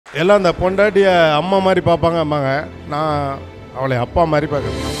எல்லாம் அந்த பொண்டாட்டிய அம்மா மாதிரி பார்ப்பாங்க அம்மாங்க. நான் அவளை அப்பா மாதிரி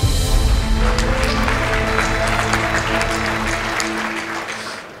பார்க்குறேன்.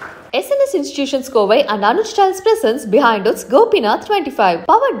 SNS Institutions Kovai and Anuj Styles presents Behindwoods Gobinath 25.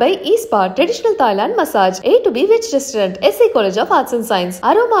 Powered by E-Spa, Traditional Thailand Massage, A to B Veg Restaurant, SA College of Arts and Science,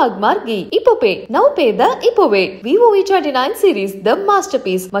 Aroma Agmar Ghee, Ipope, Now Pay the Ipope, Vivo V29 Series, The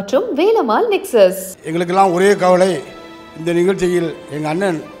Masterpiece, மற்றும் Velammal Nexus. எங்களுக்கெல்லாம் ஒரே கவலை, இந்த நிகழ்ச்சியில் எங்கள்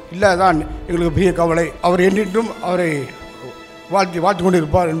அண்ணன் இல்லாதான் எங்களுக்கு பெரிய கவலை. அவர் என்றின்றும் அவரை வாழ்த்து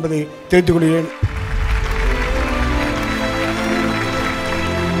கொண்டிருப்பார் என்பதை தெரிவித்துக் கொள்கிறேன்.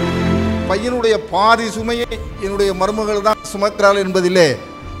 பையனுடைய பாதி சுமையை என்னுடைய மருமகள் தான் சுமக்கிறாள் என்பதிலே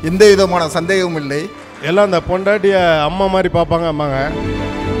எந்த விதமான சந்தேகமும் இல்லை. எல்லாம் அந்த பொண்டாட்டிய அம்மா மாதிரி பார்ப்பாங்க அம்மாங்க.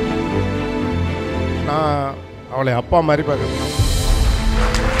 நான் அவளை அப்பா மாதிரி பார்க்குறேன்.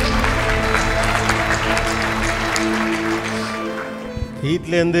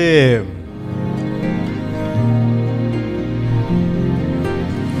 வீட்டிலேருந்து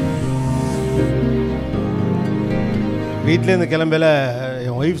கிளம்பல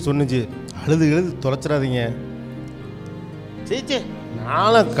என் ஒய்ஃப் சொன்னிச்சு, அழுது தொலைச்சிடாதீங்க. சே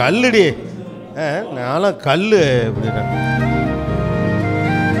நானும் கல்லுடி, நானும் கல் அப்படின்னா.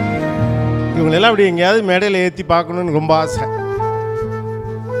 இவங்களெல்லாம் அப்படி எங்கேயாவது மேடையில் ஏற்றி பார்க்கணுன்னு ரொம்ப ஆசை.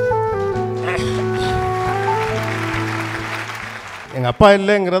 எங்கள் அப்பா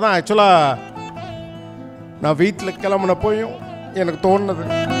இல்லைங்கிறதான் ஆக்சுவலாக நான் வீட்டில் கிளம்புனப்போயும் எனக்கு தோணுது.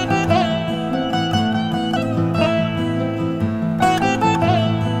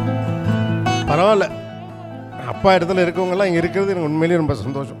 பரவாயில்ல, அப்பா இடத்துல இருக்கவங்கெல்லாம் இங்கே இருக்கிறது எனக்கு உண்மையிலேயே ரொம்ப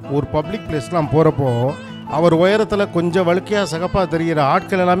சந்தோஷம். ஒரு பப்ளிக் பிளேஸ்லாம் போகிறப்போ அவர் உயரத்தில் கொஞ்சம் வழுக்கையாக சகப்பாக தெரிகிற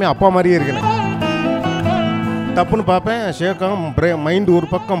ஆட்கள் எல்லாமே அப்பா மாதிரியே இருக்கணும். தப்புன்னு பார்ப்பேன், ஷேக்கம் மைண்டு ஒரு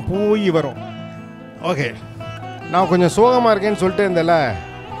பக்கம் போய் வரும். ஓகே, நான் கொஞ்சம் சோகமாக இருக்கேன்னு சொல்லிட்டு இருந்தேன்ல,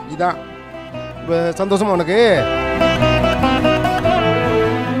 இதான் இப்போ சந்தோஷமா உனக்கு.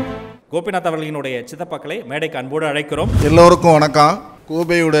 கோபிநாத் அவர்களினுடைய சித்தப்பாக்களை மேடைக்கு அன்போடு அழைக்கிறோம். எல்லோருக்கும் வணக்கம்.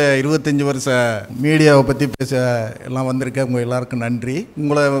 கோபையோட 25 வருஷ மீடியாவை பற்றி பேச எல்லாம் வந்திருக்கேன். உங்கள் எல்லாருக்கும் நன்றி.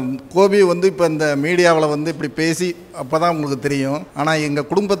 உங்களை கோபி இப்போ இந்த மீடியாவில் இப்படி பேசி அப்போ தான் உங்களுக்கு தெரியும். ஆனால் எங்கள்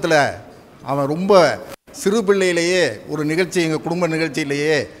குடும்பத்தில் அவன் ரொம்ப சிறு பிள்ளையிலேயே ஒரு நிகழ்ச்சி, எங்கள் குடும்ப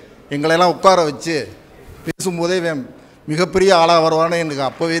நிகழ்ச்சியிலேயே எங்களெல்லாம் உட்கார வச்சு பேசும்போதே மிகப்பெரிய ஆளாக வருவான்னு எனக்கு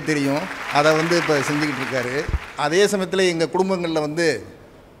அப்போவே தெரியும். அதை இப்போ செஞ்சுக்கிட்டு இருக்காரு. அதே சமயத்தில் எங்கள் குடும்பங்களில்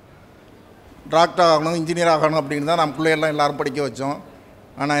டாக்டர் ஆகணும், இன்ஜினியர் ஆகணும் அப்படின்னு தான் நம்ம பிள்ளைகள்லாம் எல்லோரும் படிக்க வச்சோம்.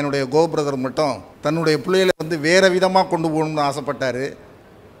 ஆனால் என்னுடைய பிரதர் மட்டும் தன்னுடைய பிள்ளைகளை வேறு விதமாக கொண்டு போகணும்னு ஆசைப்பட்டார்.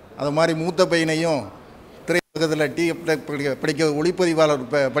 அது மாதிரி மூத்த பையனையும் திரையுலகத்தில் படிக்க ஒளிப்பதிவாளர்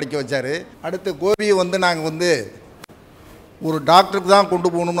படிக்க வச்சார். அடுத்து கோபியை நாங்கள் ஒரு டாக்டருக்கு தான் கொண்டு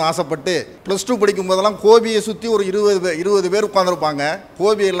போகணும்னு ஆசைப்பட்டு +2 படிக்கும்போதெல்லாம் கோபியை சுற்றி ஒரு 20 பேர் உட்காந்துருப்பாங்க.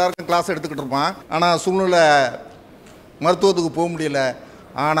 கோபி எல்லாருக்கும் கிளாஸ் எடுத்துக்கிட்டு இருப்பான். ஆனால் சூழ்நிலை மருத்துவத்துக்கு போக முடியல.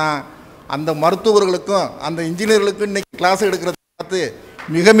 ஆனால் அந்த மருத்துவர்களுக்கும் அந்த இன்ஜினியர்களுக்கும் இன்றைக்கி கிளாஸ் எடுக்கிறத பார்த்து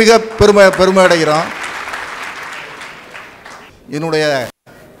மிக மிக பெருமை அடைகிறோம். என்னுடைய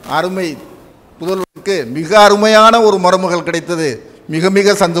அருமை புதல்வருக்கு மிக அருமையான ஒரு மருமகள் கிடைத்தது. மிக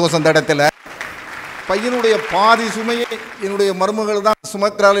மிக சந்தோஷம். அந்த இடத்துல பையனுடைய பாதி சுமையை என்னுடைய மருமகள் தான்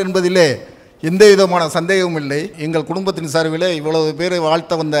சுமக்கிறாள் என்பதிலே எந்த விதமான சந்தேகமும் இல்லை. எங்கள் குடும்பத்தின் சார்பில் இவ்வளவு பேரை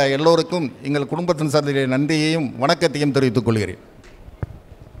வாழ்த்த வந்த எல்லோருக்கும் எங்கள் குடும்பத்தின் சார்பிலே நன்றியையும் வணக்கத்தையும் தெரிவித்துக் கொள்கிறேன்.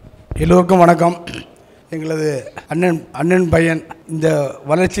 எல்லோருக்கும் வணக்கம். எங்களது அண்ணன் பையன் இந்த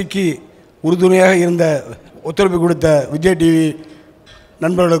வளர்ச்சிக்கு உறுதுணையாக இருந்த ஒத்துழைப்பு கொடுத்த விஜய் டிவி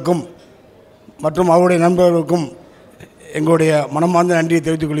நண்பர்களுக்கும் மற்றும் அவருடைய நண்பர்களுக்கும் எங்களுடைய மனமார்ந்த நன்றியை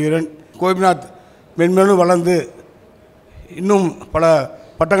தெரிவித்துக் கொள்கிறேன். கோபிநாத் மென்மேலும் வளர்ந்து இன்னும் பல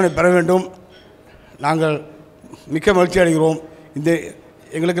பட்டங்களை பெற வேண்டும். நாங்கள் மிக்க மகிழ்ச்சி அடைகிறோம்.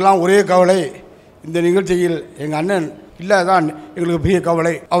 எங்களுக்கெல்லாம் ஒரே கவலை, இந்த நிகழ்ச்சியில் எங்கள் அண்ணன் இல்லாதான் எங்களுக்கு பெரிய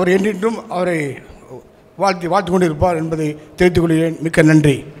கவலை. அவர் என்றின்றும் அவரை வாழ்த்து கொண்டிருப்பார் என்பதை தெரிவித்துக் கொள்கிறேன். மிக்க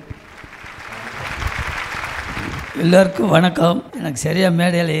நன்றி. எல்லோருக்கும் வணக்கம். எனக்கு சரியாக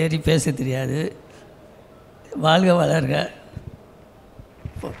மேடையில் ஏறி பேச தெரியாது. வாழ்க வளர்க.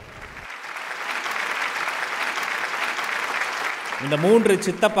 இந்த 3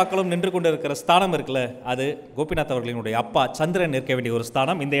 சித்தப்பாக்களும் நின்று கொண்டு இருக்கிற ஸ்தானம் இருக்குல்ல, அது கோபிநாத் அவர்களினுடைய அப்பா சந்திரன் நிற்க வேண்டிய ஒரு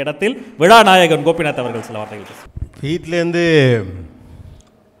ஸ்தானம். இந்த இடத்தில் விழா நாயகன் கோபிநாத் அவர்கள் சில வார்த்தைகள்.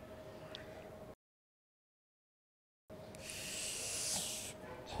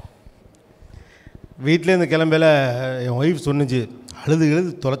 வீட்டிலேருந்து கிளம்பல என் ஒய்ஃப் சொன்னிச்சு, அழுது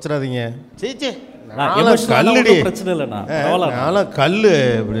தொலைச்சிடாதீங்க. சே கல்லுடி, பிரச்சனை இல்லைண்ணா, நானும் கல்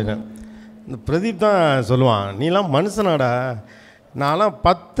அப்படின்னா. இந்த பிரதீப் தான் சொல்லுவான், நீலாம் மனுஷனாடா, நான்லாம்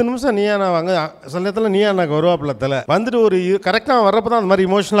 10 நிமிஷம் நீயா நான் வாங்க, சில நேரத்தில் நீயா எனக்கு வருவாப்பிள்ளத்தில் வந்துட்டு ஒரு கரெக்டாக வர்றப்ப தான் அந்த மாதிரி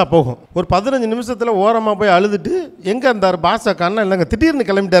இமோஷனலாக போகும். ஒரு 15 நிமிஷத்தில் ஓரமாக போய் அழுதுட்டு எங்கே இருந்தார் பாசா கண்ணா இல்லைங்க, திடீர்னு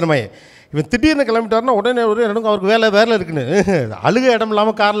கிளம்பிட்டாருமே. இவன் திடீர்னு கிளம்பிட்டாருன்னா உடனே ஒரு எனக்கு அவருக்கு வேலை இருக்குன்னு அழுக இடம்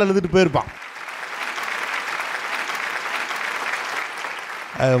இல்லாமல் காரில் எழுதிட்டு போயிருப்பான்.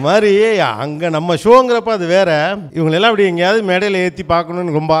 அது மாதிரி அங்கே நம்ம ஷோங்கிறப்ப அது வேறு. இவங்களெல்லாம் அப்படி எங்கேயாவது மேடையில் ஏற்றி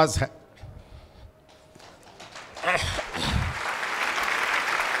பார்க்கணுன்னு ரொம்ப ஆசை.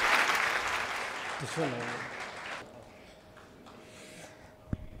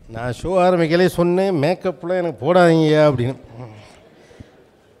 நான் ஷோ ஆரம்பிக்கலே சொன்னேன், மேக்கப்பில் எனக்கு போடாதீங்க அப்படின்னு.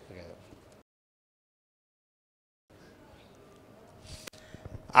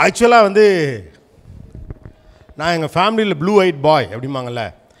 ஆக்சுவலாக வந்து நான் எங்கள் ஃபேமிலியில் ப்ளூ ஒயிட் பாய் அப்படிம்பாங்கள்ல,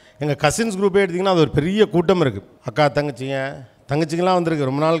 எங்கள் கசின்ஸ் குரூப்பே எடுத்திங்கன்னா அது ஒரு பெரிய கூட்டம் இருக்குது. அக்கா தங்கச்சிங்கெலாம் வந்திருக்கு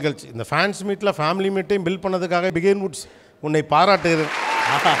ரொம்ப நாள் கழிச்சு. இந்த ஃபேன்ஸ் மீட்டில் ஃபேமிலி மீட்டையும் பில்ட் பண்ணதுக்காக பிகின்வுட்ஸ் உன்னை பாராட்டுகிறேன்.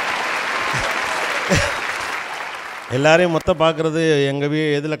 எல்லாரையும் மொத்தம் பார்க்குறது எங்கள்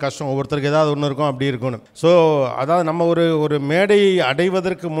எதில் கஷ்டம், ஒவ்வொருத்தருக்கு ஏதாவது ஒன்று இருக்கும், அப்படி இருக்கணும். ஸோ அதாவது நம்ம ஒரு மேடையை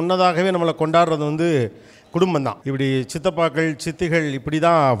அடைவதற்கு முன்னதாகவே நம்மளை கொண்டாடுறது வந்து குடும்பம் தான். இப்படி சித்தப்பாக்கள் சித்திகள் இப்படி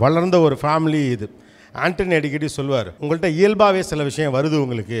தான் வளர்ந்த ஒரு ஃபேமிலி இது. ஆண்டனி அடிக்கடி சொல்லுவார், உங்கள்கிட்ட இயல்பாகவே சில விஷயம் வருது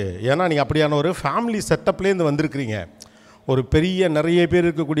உங்களுக்கு, ஏன்னா நீங்கள் அப்படியான ஒரு ஃபேமிலி செட்டப்லேருந்து வந்திருக்கிறீங்க. ஒரு பெரிய நிறைய பேர்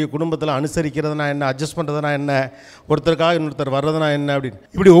இருக்கக்கூடிய குடும்பத்தில் அனுசரிக்கிறதுனா என்ன, அட்ஜஸ்ட் பண்ணுறதுனா என்ன, ஒருத்தருக்காக இன்னொருத்தர் வர்றதுனா என்ன அப்படின்னு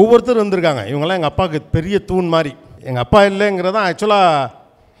இப்படி ஒவ்வொருத்தர் வந்திருக்காங்க. இவங்கெல்லாம் எங்கள் அப்பாவுக்கு பெரிய தூண் மாதிரி. எங்கள் அப்பா இல்லைங்கிறதான் ஆக்சுவலாக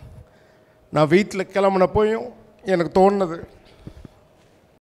நான் வீட்டில் கிளம்புனப்போயும் எனக்கு தோணுது.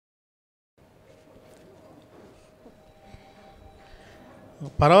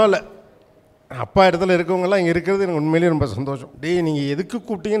 பரவாயில்ல, அப்பா இடத்துல இருக்கவங்கெல்லாம் இங்கே இருக்கிறது எனக்கு உண்மையிலேயே ரொம்ப சந்தோஷம். டேய் நீங்கள் எதுக்கு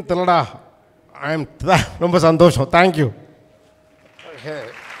கூப்பிட்டீங்கன்னு தெரியலடா, ரொம்ப சந்தோஷம், தேங்க்யூ.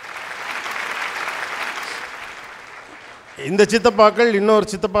 இந்த சித்தப்பாக்கள் இன்னொரு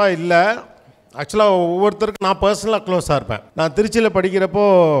சித்தப்பா இல்லை. ஆக்சுவலாக ஒவ்வொருத்தருக்கும் நான் பர்சனலாக க்ளோஸாக இருப்பேன். நான் திருச்சியில் படிக்கிறப்போ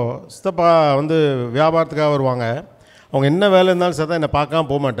சித்தப்பா வந்து வியாபாரத்துக்காக வருவாங்க. அவங்க என்ன வேலை இருந்தாலும் சரி தான் என்னை பார்க்காம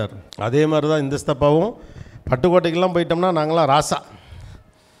போக மாட்டார். அதே மாதிரி தான் இந்த சித்தப்பாவும். பட்டுக்கோட்டைக்கெல்லாம் போயிட்டோம்னா நாங்களாம் ராசா.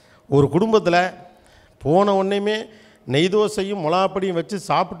 ஒரு குடும்பத்தில் போன உடனேயுமே நெய் தோசையும் மிளகாப்படியும் வச்சு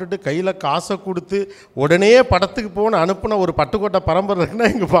சாப்பிட்டுட்டு கையில் காசை கொடுத்து உடனே படத்துக்கு போன அனுப்புன ஒரு பட்டுக்கோட்டை பரம்பரை இருக்குன்னா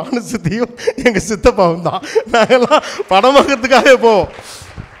எங்கள் பானு சித்தியும் எங்கள் சித்தப்பாவும் தான். நாங்கள்லாம் படம் பார்க்கறதுக்காக போவோம்.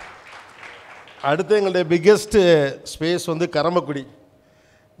 அடுத்து எங்களுடைய பிக்கெஸ்ட்டு ஸ்பேஸ் வந்து கரம்பக்குடி.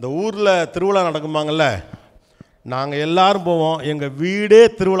 இந்த ஊரில் திருவிழா நடக்குமாங்கள்ல, நாங்கள் எல்லோரும் போவோம். எங்கள் வீடே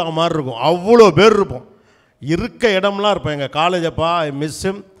திருவிழா மாதிரி இருக்கும், அவ்வளோ பேர் இருப்போம். இருக்க இடம்லாம் இருப்போம். எங்கள் காலேஜப்பா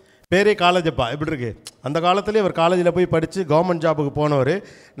மிஸ்ஸும் பேரே காலேஜப்பா எப்படி இருக்குது. அந்த காலத்துலேயே அவர் காலேஜில் போய் படித்து கவர்மெண்ட் ஜாபுக்கு போனவர்.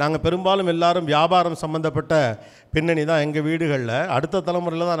 நாங்கள் பெரும்பாலும் எல்லோரும் வியாபாரம் சம்மந்தப்பட்ட பின்னணி தான் எங்கள் வீடுகளில். அடுத்த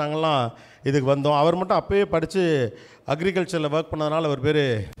தலைமுறையில் தான் நாங்கள்லாம் இதுக்கு வந்தோம். அவர் மட்டும் அப்போயே படித்து அக்ரிகல்ச்சரில் ஒர்க் பண்ணதுனால அவர் பேர்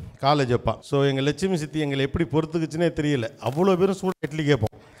காலேஜப்பா. ஸோ எங்கள் லட்சுமி சித்தி எங்களை எப்படி பொறுத்துக்குச்சுன்னே தெரியல, அவ்வளோ பேரும் சூடாக இட்லி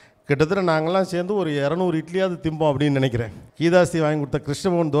கேட்போம். கிட்டத்தட்ட நாங்கள்லாம் சேர்ந்து ஒரு 200 இட்லியாவது திம்போம் அப்படின்னு நினைக்கிறேன். கீதாஸ்தி வாங்கி கொடுத்த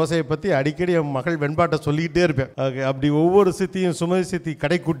கிருஷ்ணமோகன் தோசையை பற்றி அடிக்கடி என் மகள் வெண்பாட்டை சொல்லிக்கிட்டே இருப்பேன். ஓகே, அப்படி ஒவ்வொரு சித்தியும் சுமதி சித்தி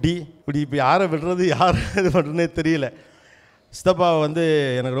கடைக்குட்டி இப்படி இப்போ யாரை விடுறது யாரை இது பண்ணுறதுனே தெரியல. சித்தப்பாவை வந்து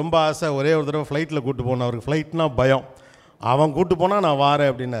எனக்கு ரொம்ப ஆசை, ஒரே ஒரு தடவை ஃப்ளைட்டில் கூப்பிட்டு போனேன். அவருக்கு ஃப்ளைட்னா பயம். அவன் கூப்பிட்டு போனால் நான்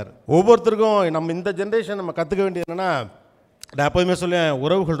வாரேன் அப்படின்னாரு. ஒவ்வொருத்தருக்கும் நம்ம இந்த ஜென்ரேஷன் நம்ம கற்றுக்க வேண்டியது என்னென்னா, நான் எப்போதுமே சொல்லுவேன்,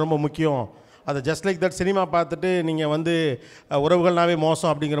 உறவுகள் ரொம்ப முக்கியம். அதை ஜஸ்ட் லைக் தட் சினிமா பார்த்துட்டு நீங்கள் வந்து உறவுகள்னாவே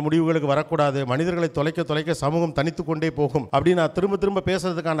மோசம் அப்படிங்கிற முடிவுகளுக்கு வரக்கூடாது. மனிதர்களை தொலைக்க சமூகம் தனித்து கொண்டே போகும் அப்படின்னு நான் திரும்ப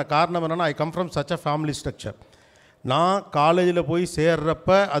பேசுகிறதுக்கான காரணம் என்னென்னா, I come from such a family structure. நான் காலேஜில் போய்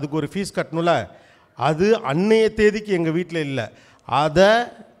சேர்றப்ப அதுக்கு ஒரு ஃபீஸ் கட்டணும்ல, அது அன்னைய தேதிக்கு எங்கள் வீட்டில் இல்லை. அதை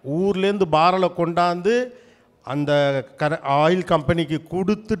ஊர்லேருந்து பாரில் கொண்டாந்து அந்த ஆயில் கம்பெனிக்கு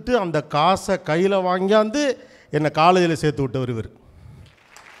கொடுத்துட்டு அந்த காசை கையில் வாங்கியாந்து என்னை காலேஜில் சேர்த்து விட்டவர் இவர்.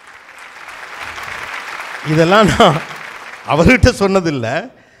 இதெல்லாம் நான் அவர்கிட்ட சொன்னதில்லை.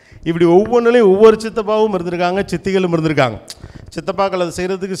 இப்படி ஒவ்வொன்றுலையும் ஒவ்வொரு சித்தப்பாவும் இருந்திருக்காங்க, சித்திகளும் இருந்திருக்காங்க. சித்தப்பாக்கள் அதை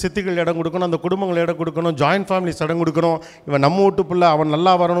செய்கிறதுக்கு சித்திகள் இடம் கொடுக்கணும், அந்த குடும்பங்கள் இடம் கொடுக்கணும், ஜாயின்ட் ஃபேமிலிஸ் இடம் கொடுக்கணும். இவன் நம்ம வீட்டு பிள்ளை, அவன்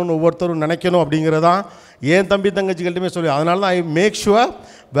நல்லா வரணும்னு ஒவ்வொருத்தரும் நினைக்கணும். அப்படிங்கிறதான் என் தம்பி தங்கச்சிகள்ட்டுமே சொல்லி. அதனால தான் ஐ மேக் ஷுவர்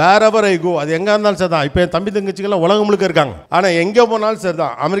வேர் எவர் ஐ கோ, அது எங்கே இருந்தாலும் சரி தான். இப்போ என் தம்பி தங்கச்சிகள்லாம் உலகம் முழுக்க இருக்காங்க. ஆனால் எங்கே போனாலும் சரி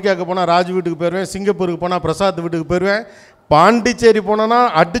தான். அமெரிக்காவுக்கு போனால் ராஜ் வீட்டுக்கு போயிடுவேன், சிங்கப்பூருக்கு போனால் பிரசாத் வீட்டுக்கு போயிடுவேன், பாண்டிச்சேரி போனோன்னா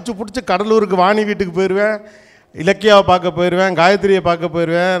அடித்து பிடிச்சி கடலூருக்கு வாணி வீட்டுக்கு போயிடுவேன், இலக்கியாவை பார்க்க போயிடுவேன், காயத்ரியை பார்க்க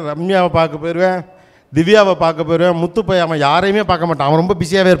போயிடுவேன், ரம்யாவை பார்க்க போயிடுவேன், திவ்யாவை பார்க்க போயிடுவேன். முத்துப்பை அவன் யாரையுமே பார்க்க மாட்டான், அவன் ரொம்ப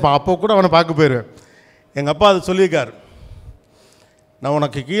பிஸியாகவே இருப்பான். அப்போ கூட அவனை பார்க்க போயிடுவேன். எங்கள் அப்பா அது சொல்லியிருக்கார், நான்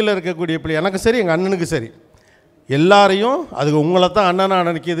உனக்கு கீழே இருக்கக்கூடிய பிள்ளை எனக்கு சரி எங்கள் அண்ணனுக்கு சரி எல்லாரையும் அதுக்கு உங்களை தான் அண்ணனாக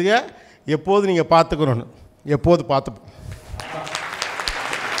நினைக்கிறதுங்க, எப்போது நீங்கள் பார்த்துக்கணும்னு. எப்போது பார்த்துப்போம்.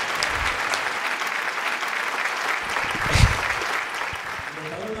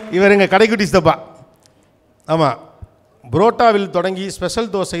 இவர் எங்கள் கடைக்குட்டி சித்தப்பா. ஆமாம், புரோட்டாவில் தொடங்கி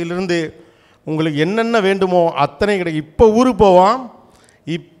ஸ்பெஷல் தோசையிலிருந்து உங்களுக்கு என்னென்ன வேண்டுமோ அத்தனை கிடைக்கும். இப்போ ஊருக்கு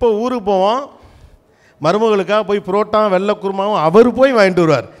போவோம் மருமகளுக்காக போய் புரோட்டா வெள்ளை குருமாவும் அவர் போய் வாங்கிட்டு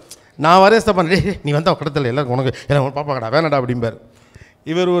வருவார். நான் வரேன் சித்தப்பா, நீ வந்தால் கடத்தல எல்லாருக்கும் உனக்கு எல்லாம் பாப்பா கடா வேணாடா அப்படிம்பார்.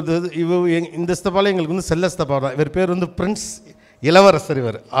 இந்த சித்தப்பாவில் எங்களுக்கு வந்து செல்ல சித்தப்பா தான். இவர் பேர் வந்து பிரின்ஸ் இளவரசர்.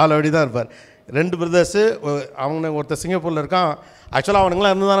 இவர் ஆல்ரெடி தான் இருப்பார். 2 பிரதர்ஸு. அவங்க ஒருத்தர் சிங்கப்பூரில் இருக்கான். ஆக்சுவலாக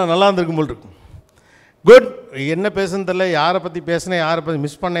அவனுங்களாம் இருந்து தான் நல்லா இருந்திருக்கும் போல் இருக்கும். குட். என்ன பேசுன்னு தெரில, யாரை பற்றி பேசினேன், யாரை பற்றி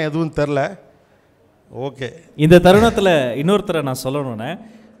மிஸ் பண்ணேன் எதுவும் தெரில. ஓகே, இந்த தருணத்தில் இன்னொருத்தரை நான் சொல்லணுன்னே,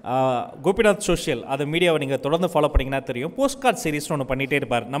 கோபிநாத் சோஷியல் அது மீடியாவை நீங்கள் தொடர்ந்து ஃபாலோ பண்ணிங்கன்னா தெரியும். போஸ்ட் கார்ட் சீரிஸ்னு ஒன்று பண்ணிகிட்டே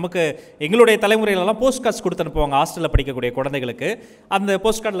இருப்பார். நமக்கு எங்களுடைய தலைமுறையிலலாம் போஸ்ட் கார்ட்ஸ் கொடுத்து அனுப்புவாங்க ஹாஸ்டலில் படிக்கக்கூடிய குழந்தைகளுக்கு. அந்த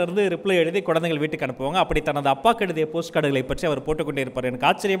போஸ்ட் கார்டிலேருந்து ரிப்ளை எழுதி குழந்தைகள் வீட்டுக்கு அனுப்புவாங்க. அப்படி தனது அப்பாக்கு எழுதிய போஸ்ட் கார்டுகளை பற்றி அவர் போட்டுக்கொண்டே இருப்பார். எனக்கு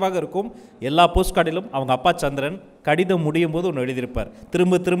ஆச்சரியமாக இருக்கும், எல்லா போஸ்ட் கார்டிலும் அவங்க அப்பா சந்திரன் கடிதம் முடியும் போது ஒன்று எழுதியிருப்பார்.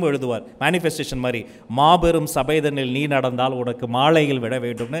 திரும்ப திரும்ப எழுதுவார், மேனிஃபெஸ்டேஷன் மாதிரி. மாபெரும் சபைதனில் நீ நடந்தால் உனக்கு மாலைகள் விட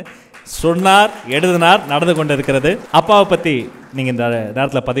வேண்டும்னு சொன்னார், எழுதினார், நடந்து கொண்டு இருக்கிறது. அப்பாவை பற்றி நீங்கள் இந்த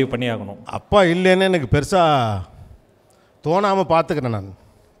நேரத்தில் பதிவு பண்ணி ஆகணும். அப்பா இல்லைன்னு எனக்கு பெருசாக தோணாமல் பார்த்துக்கிறேன். நான்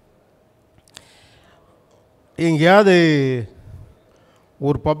எங்கேயாவது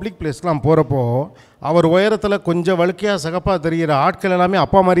ஒரு பப்ளிக் பிளேஸ்லாம் போகிறப்போ அவர் உயரத்தில் கொஞ்சம் வழுக்கையாக சகப்பாக தெரிகிற ஆட்கள் எல்லாமே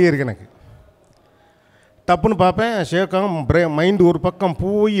அப்பா மாதிரியே இருக்கு எனக்கு. டப்புன்னு பார்ப்பேன், ஷேக்கம் மைண்டு ஒரு பக்கம்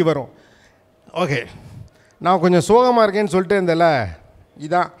போய் வரும். ஓகே, நான் கொஞ்சம் சோகமாக இருக்கேன்னு சொல்லிட்டு இருந்தேன்ல,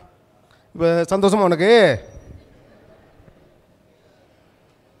 இதான் இப்போ சந்தோஷமா உனக்கு?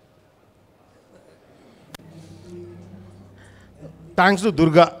 தேங்க்ஸ் டு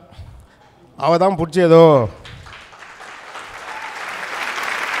துர்கா, அவள் தான் பிடிச்சி ஏதோ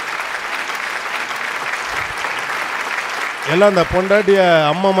எல்லாம் இந்த பொண்டாட்டிய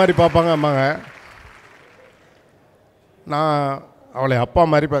அம்மா மாதிரி பார்ப்பாங்க அம்மாங்க. நான் அவளை அப்பா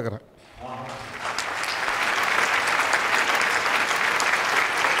மாதிரி பார்க்குறேன்.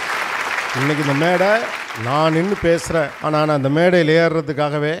 இன்றைக்கி இந்த மேடை நான் நின்று பேசுகிறேன். ஆனால் நான் அந்த மேடையில்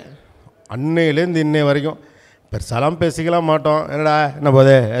ஏறுறதுக்காகவே அன்னையிலேருந்து இன்னை வரைக்கும் பெருசாலாம் பேசிக்கலாம் மாட்டோம். என்னடா என்ன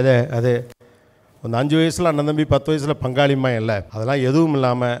போதே அது அது அந்த 5 வயசில் அண்ணன் தம்பி, 10 வயசில் பங்காளிமா இல்லை, அதெல்லாம் எதுவும்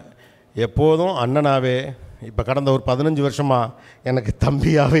இல்லாமல் எப்போதும் அண்ணனாகவே, இப்போ கடந்த ஒரு 15 வருஷமாக எனக்கு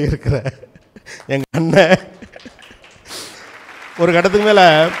தம்பியாகவே இருக்கிற எங்கள் அண்ணன் ஒரு கட்டத்துக்கு மேலே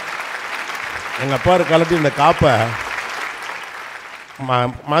எங்கள் அப்பா கலட்டி இந்த காப்பை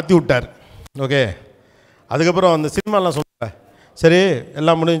மாற்றி விட்டார். ஓகே, அதுக்கப்புறம் அந்த சினிமாலாம் சொல்கிறேன், சரி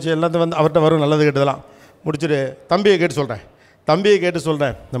எல்லாம் முடிஞ்சு எல்லாத்தையும் வந்து அவர்கிட்ட வரும் நல்லது கேட்டதெல்லாம் முடிச்சுட்டு தம்பியை கேட்டு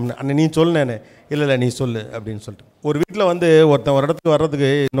சொல்கிறேன். நம்ம அண்ணன் நீ சொல்லுனேன்னு, இல்லை நீ சொல்லு அப்படின்னு சொல்லிட்டு. ஒரு வீட்டில் வந்து ஒருத்தன் ஒரு இடத்துக்கு வர்றதுக்கு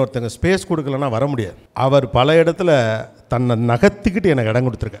இன்னொருத்தங்க ஸ்பேஸ் கொடுக்கலன்னா வர முடியாது. அவர் பல இடத்துல தன்னை நகர்த்திக்கிட்டு எனக்கு இடம்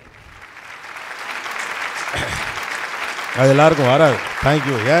கொடுத்துருக்கார். அது எல்லாருக்கும் வராது.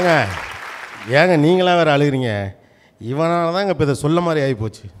 தேங்க்யூ. ஏங்க நீங்களாம் வேறு அழுகிறீங்க? இவனால தான் இப்போ இதை சொல்ல மாதிரி ஆகி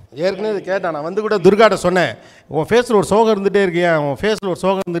போச்சு. ஏற்கனவே இது கேட்டான். நான் வந்து கூட துர்காட்ட சொன்னேன், உன் ஃபேஸில் ஒரு சோகம் இருந்துகிட்டே இருக்கியா,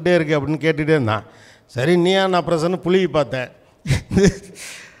 அப்படின்னு கேட்டுகிட்டே இருந்தான். சரி நீயா நான் பிரசன்னு புளியை பார்த்தேன்.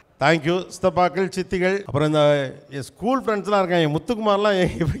 தேங்க்யூ. சித்தப்பாக்கள், சித்திகள், அப்புறம் இந்த என் ஸ்கூல் ஃப்ரெண்ட்ஸ்லாம் இருக்கான். என் முத்துக்குமார்லாம்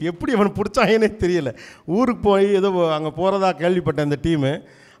எப்படி அவனை பிடிச்சாங்கன்னே தெரியல. ஊருக்கு போய் ஏதோ அங்கே போகிறதா கேள்விப்பட்டேன். இந்த டீமு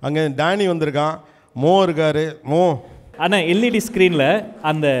அங்கே டானி வந்திருக்கான், மோ இருக்கார். ஆனால் எல்இடி ஸ்க்ரீனில்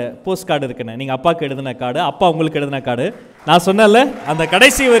அந்த போஸ்ட் கார்டு இருக்குண்ணே, நீங்கள் அப்பாவுக்கு எழுதின கார்டு, அப்பா உங்களுக்கு எழுதின கார்டு. நான் சொன்னேன்ல அந்த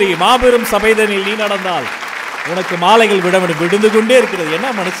கடைசி வரி, மாபெரும் சபைதனில் நீ நடந்தால் உனக்கு மாலைகள் விழுந்து கொண்டே இருக்கிறது. என்ன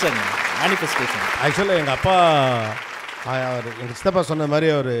மனுஷன், மேனிஃபெஸ்டேஷன். ஆக்சுவலாக எங்கள் அப்பா, அவர் எங்கள் சித்தப்பா சொன்ன மாதிரி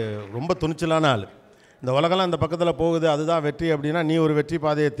அவர் ரொம்ப துணிச்சலான ஆள். இந்த உலகெல்லாம் இந்த பக்கத்தில் போகுது, அதுதான் வெற்றி அப்படின்னா நீ ஒரு வெற்றி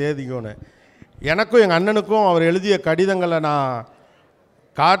பாதையை தேடிக்கோன்னு. எனக்கும் எங்கள் அண்ணனுக்கும் அவர் எழுதிய கடிதங்களை நான்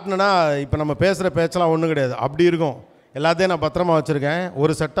காட்டினேன்னா இப்போ நம்ம பேசுகிற பேச்செல்லாம் ஒன்றும் கிடையாது, அப்படி இருக்கும். எல்லாத்தையும் நான் பத்திரமா வச்சுருக்கேன்.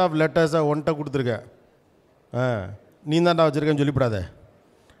 ஒரு செட் ஆஃப் லெட்டர்ஸை ஒன்ட்ட கொடுத்துருக்கேன். நீ தான்டா வச்சுருக்கேன்னு சொல்லிவிடாத.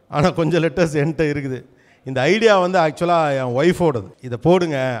 ஆனால் கொஞ்சம் லெட்டர்ஸ் என்கிட்ட இருக்குது. இந்த ஐடியா வந்து ஆக்சுவலாக என் ஒய்ஃபோடது. இதை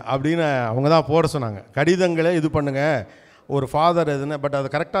போடுங்க அப்படின்னு அவங்க தான் போட சொன்னாங்க. கடிதங்களே இது பண்ணுங்கள், ஒரு ஃபாதர் எதுன்னு. பட்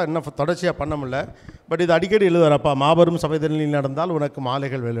அது கரெக்டாக இன்னும் தொடர்ச்சியாக பண்ண முடியல. பட் இது அடிக்கடி எழுதுறப்பா, மாபெரும் சபைதனில் நடந்தால் உனக்கு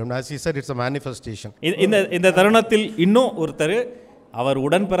மாலைகள் வேணும். as he said, it's a manifestation. இந்த தருணத்தில் இன்னும் ஒருத்தர், அவர்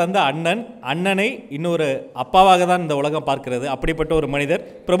உடன் பிறந்த அண்ணனை இன்னொரு அப்பாவாக தான் இந்த உலகம் பார்க்கிறது. அப்படிப்பட்ட ஒரு மனிதர்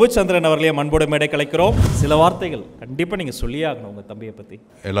பிரபுச்சந்திரன் அவர்களையும் அன்போடு மேடை கலைக்கிறோம். சில வார்த்தைகள் கண்டிப்பாக நீங்கள் சொல்லியே ஆகணும் உங்கள் தம்பியை பற்றி.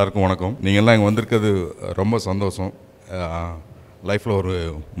 எல்லாருக்கும் வணக்கம். நீங்கள்லாம் இங்கே வந்திருக்கிறது ரொம்ப சந்தோஷம். லைஃப்பில் ஒரு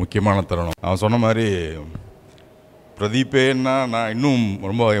முக்கியமான தருணம். அவன் சொன்ன மாதிரி பிரதீப்பேன்னா நான் இன்னும்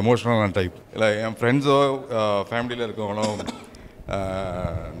ரொம்ப எமோஷ்னலான டைப் இல்லை. என் ஃப்ரெண்ட்ஸோ ஃபேமிலியில் இருக்கவங்களோ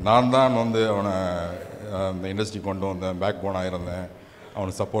நான் தான் வந்து அவனை இந்த இண்டஸ்ட்ரி கொண்டு வந்தேன், பேக் போனாக இருந்தேன்,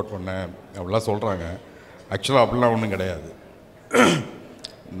 அவனுக்கு சப்போர்ட் பண்ணேன் அப்படிலாம் சொல்கிறாங்க. ஆக்சுவலாக அப்படிலாம் ஒன்றும் கிடையாது.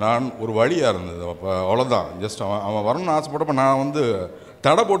 நான் ஒரு வழியாக இருந்தது. அப்போ அவ்வளோதான். ஜஸ்ட் அவன் வரணும்னு ஆசைப்பட்டப்போ நான் வந்து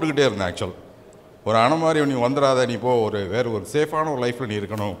தடை போட்டுக்கிட்டே இருந்தேன். ஆக்சுவல் ஒரு அணை மாதிரி நீ வந்துடாத, நீ போ, வேறு ஒரு சேஃபான ஒரு லைஃப்பில் நீ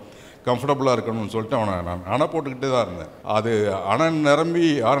இருக்கணும், கம்ஃபர்டபுளாக இருக்கணும்னு சொல்லிட்டு அவனை நான் அணை போட்டுக்கிட்டே தான் இருந்தேன். அது அணை நிரம்பி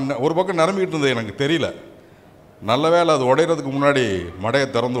ஒரு பக்கம் நிரம்பிக்கிட்டு இருந்தது, எனக்கு தெரியல. நல்ல வேளை அது உடையிறதுக்கு முன்னாடி மடையை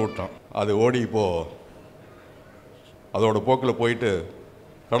திறந்து விட்டான். அது ஓடி இப்போது அதோட போக்கில் போயிட்டு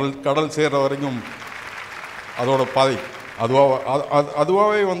கடல் சேர்கிற வரைக்கும் அதோட பாதை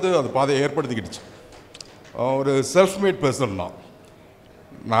அதுவாகவே வந்து அது பாதையை ஏற்படுத்திக்கிடுச்சு. ஒரு செல்ஃப் மேட் பர்சன் தான்.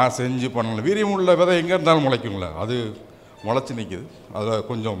 நான் செஞ்சு பண்ணல. வீரியம் உள்ள விதை எங்கே இருந்தாலும் முளைக்குங்களே, அது முளைச்சி நிற்கிது. அதில்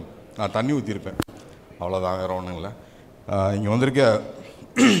கொஞ்சம் நான் தண்ணி ஊற்றிருப்பேன், அவ்வளோதான், வேறு ஒன்றும் இல்லை. இங்கே வந்திருக்க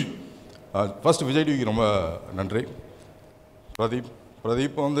ஃபஸ்ட்டு விஜய் டிவிக்கு ரொம்ப நன்றி.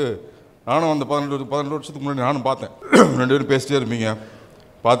 பிரதீப் வந்து நானும் அந்த 18 வருஷத்துக்கு முன்னாடி நானும் பார்த்தேன். 2 பேரும் பேசிட்டே இருப்பீங்க,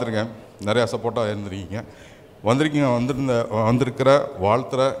 பார்த்துருக்கேன். நிறையா சப்போர்ட்டாக இருந்திருக்கீங்க, வந்திருக்கிற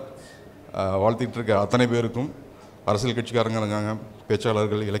வாழ்த்திட்டு இருக்க அத்தனை பேருக்கும், அரசியல் கட்சிக்காரங்க இருக்காங்க,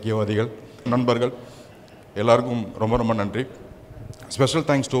 பேச்சாளர்கள், இலக்கியவாதிகள், நண்பர்கள் எல்லாருக்கும் ரொம்ப ரொம்ப நன்றி. Special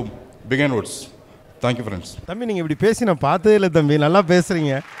thanks to Behindwoods. Thank you friends. தம்பி நீங்கள் இப்படி பேசி நான் பார்த்ததே இல்லை தம்பி, நல்லா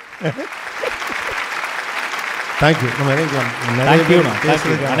பேசுகிறீங்க. தேங்க்யூ.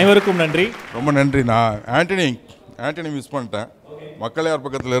 அனைவருக்கும் நன்றி, ரொம்ப நன்றி. நான் ஆண்டனி மிஸ் பண்ணிட்டேன். மக்களையார்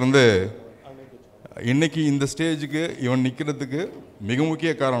பக்கத்தில் இருந்து இன்னைக்கு இந்த ஸ்டேஜுக்கு இவன் நிற்கிறதுக்கு மிக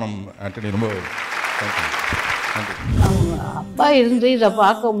முக்கிய காரணம் ஆண்டனி. ரொம்ப தேங்க்யூ, நன்றி. அவங்க அப்பா இருந்து இதை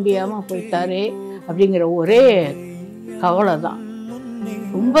பார்க்க முடியாமல் போயிட்டாரு அப்படிங்கிற ஒரே கவலை தான்.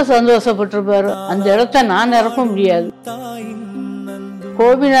 ரொம்ப சந்தோஷப்பட்டிருப்பாரு. அந்த இடத்த நான் நிரப்ப முடியாது.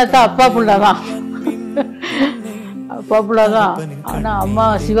 கோபிநாத் அப்பா புள்ள தான், அப்பா புள்ள தான். ஆனால் அம்மா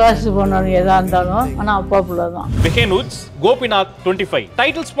சிவாசி போனாலும் எதா இருந்தாலும் ஆனால் அப்பா புள்ள தான். Behindwoods Gopinath 25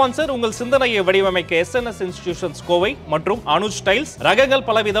 title sponsor. உங்கள் சிந்தனையை வடிவமைக்க SNS இன்ஸ்டிடியூஷன்ஸ் கோவை மற்றும் அனுஜ் டைல்ஸ். ரகங்கள்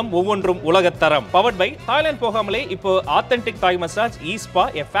பலவிதம், ஒவ்வொன்றும் உலகத்தரம். பவர்ட் பை தாய்லாந்து போகாமலே இப்போ authentic Thai massage, ஈஸ்பா,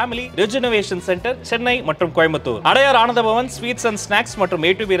 a family ரெஜுனவேஷன் centre, Chennai மற்றும் Coimbatore. Adyar Ananda Pawan sweets and snacks மற்றும்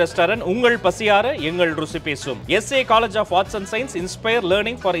A2B ரெஸ்டாரண்ட். உங்கள் பசியார எங்கள் ருசி பேசும். SA college of arts and science, inspire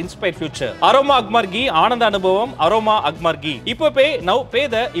learning for inspire future. Aroma Agmark key, ஆனந்த அனுபவம், அரோமா அக்மார் கீ. இப்போ பே நவ் பே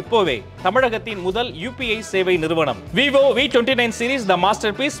த இப்போவே. தமிழகத்தின் முதல் UPI சேவை நிறுவனம். Vivo V29 series, the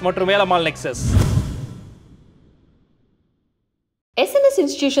masterpiece மற்றும் Velammal nexus. SNS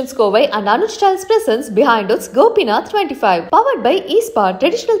Institutions Kovai and Anuj Styles presents Behindwoods Gopinath 25. Powered by eSpa,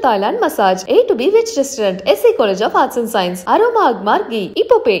 Traditional Thailand Massage, A2B Rich Restaurant, SA College of Arts and Science, Aroma Agmar Ghee.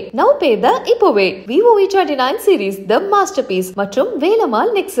 Ipo pay, now pay the Ipo way. Vivo V29 series, the masterpiece மற்றும்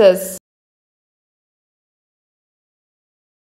Velammal nexus.